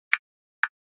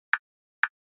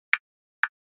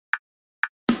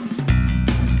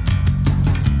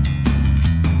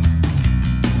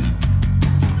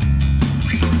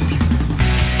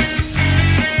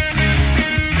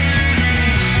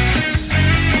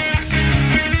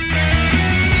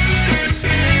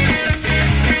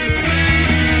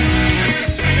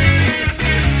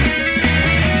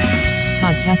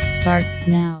starts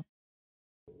now.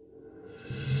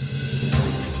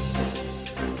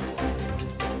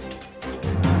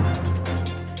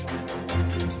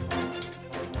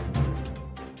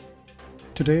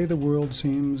 Today the world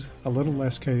seems a little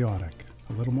less chaotic,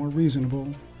 a little more reasonable,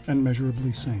 and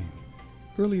measurably sane.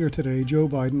 Earlier today, Joe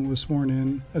Biden was sworn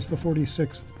in as the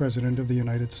 46th President of the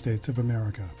United States of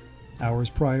America. Hours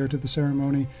prior to the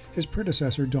ceremony, his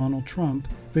predecessor, Donald Trump,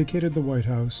 vacated the White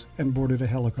House and boarded a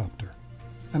helicopter.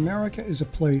 America is a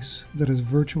place that is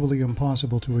virtually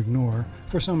impossible to ignore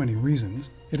for so many reasons.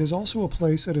 It is also a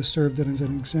place that has served as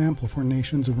an example for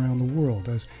nations around the world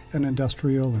as an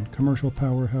industrial and commercial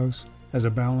powerhouse, as a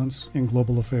balance in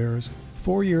global affairs.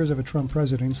 4 years of a Trump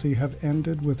presidency have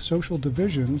ended with social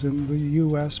divisions in the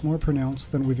U.S. more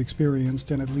pronounced than we've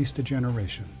experienced in at least a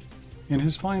generation. In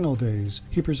his final days,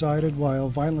 he presided while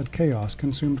violent chaos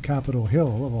consumed Capitol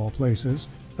Hill, of all places,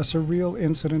 a surreal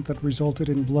incident that resulted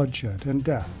in bloodshed and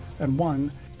death, and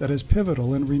one that is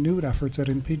pivotal in renewed efforts at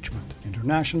impeachment.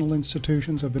 International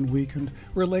institutions have been weakened,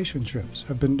 relationships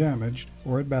have been damaged,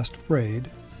 or at best frayed.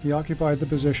 He occupied the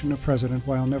position of president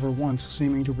while never once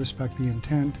seeming to respect the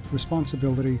intent,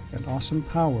 responsibility, and awesome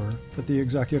power that the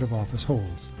executive office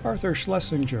holds. Arthur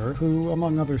Schlesinger, who,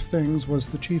 among other things, was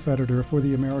the chief editor for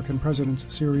the American President's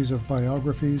series of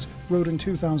biographies, wrote in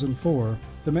 2004,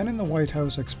 "The men in the White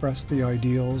House express the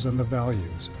ideals and the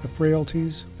values, the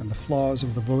frailties and the flaws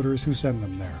of the voters who send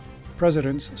them there.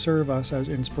 Presidents serve us as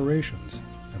inspirations,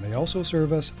 and they also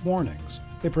serve as warnings.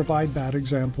 They provide bad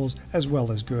examples as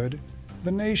well as good.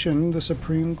 The nation, the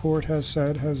Supreme Court has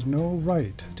said, has no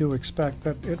right to expect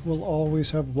that it will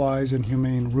always have wise and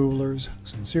humane rulers,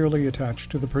 sincerely attached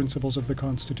to the principles of the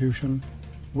Constitution.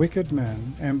 Wicked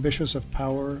men, ambitious of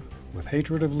power, with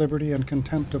hatred of liberty and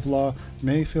contempt of law,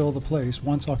 may fill the place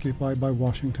once occupied by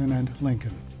Washington and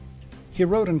Lincoln." He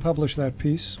wrote and published that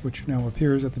piece, which now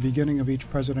appears at the beginning of each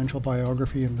presidential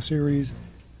biography in the series,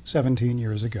 17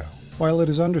 years ago. While it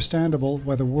is understandable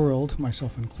why the world,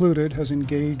 myself included, has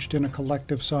engaged in a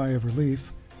collective sigh of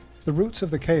relief, the roots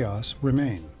of the chaos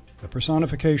remain. The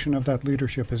personification of that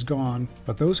leadership is gone,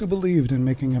 but those who believed in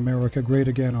making America great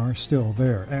again are still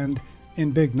there, and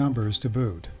in big numbers to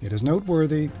boot. It is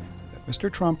noteworthy that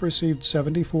Mr. Trump received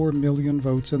 74 million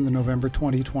votes in the November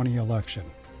 2020 election,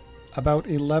 about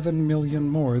 11 million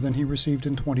more than he received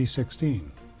in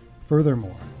 2016.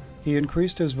 Furthermore, he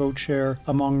increased his vote share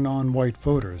among non-white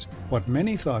voters, what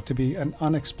many thought to be an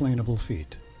unexplainable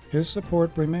feat. His support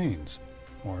remains.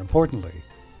 More importantly,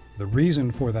 the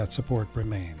reason for that support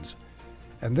remains.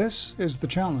 And this is the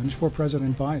challenge for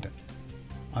President Biden.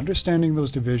 Understanding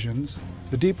those divisions,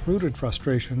 the deep-rooted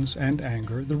frustrations and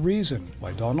anger, the reason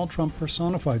why Donald Trump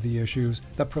personified the issues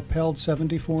that propelled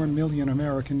 74 million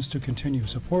Americans to continue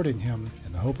supporting him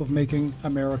in the hope of making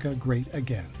America great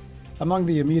again. Among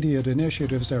the immediate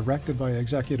initiatives directed by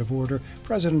executive order,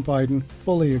 President Biden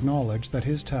fully acknowledged that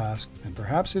his task, and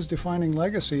perhaps his defining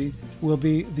legacy, will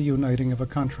be the uniting of a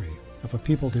country, of a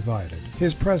people divided.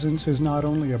 His presence is not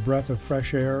only a breath of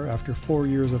fresh air after 4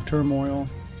 years of turmoil,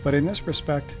 but in this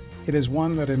respect, it is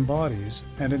one that embodies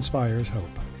and inspires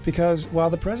hope. Because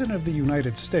while the President of the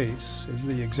United States is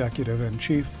the executive and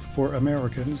chief for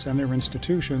Americans and their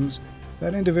institutions,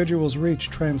 that individual's reach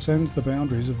transcends the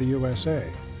boundaries of the USA.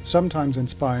 Sometimes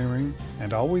inspiring,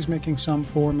 and always making some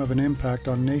form of an impact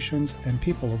on nations and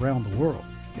people around the world.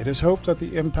 It is hoped that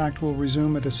the impact will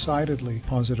resume a decidedly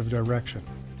positive direction,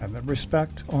 and that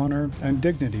respect, honor, and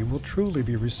dignity will truly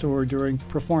be restored during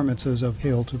performances of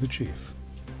Hail to the Chief.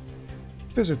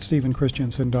 Visit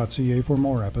stephenchristiansen.ca for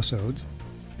more episodes.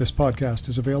 This podcast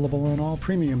is available on all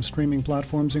premium streaming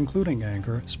platforms including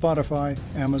Anchor, Spotify,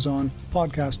 Amazon,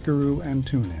 Podcast Guru, and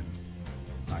TuneIn.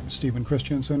 I'm Stephen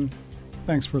Christiansen.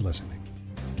 Thanks for listening.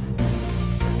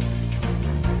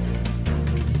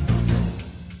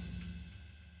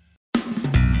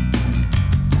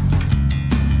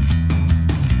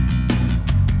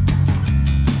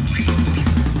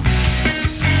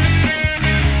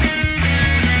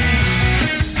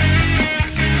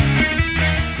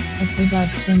 A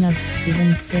production of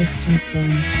Stephen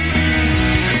Christensen.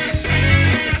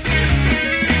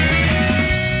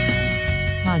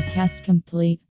 Podcast complete.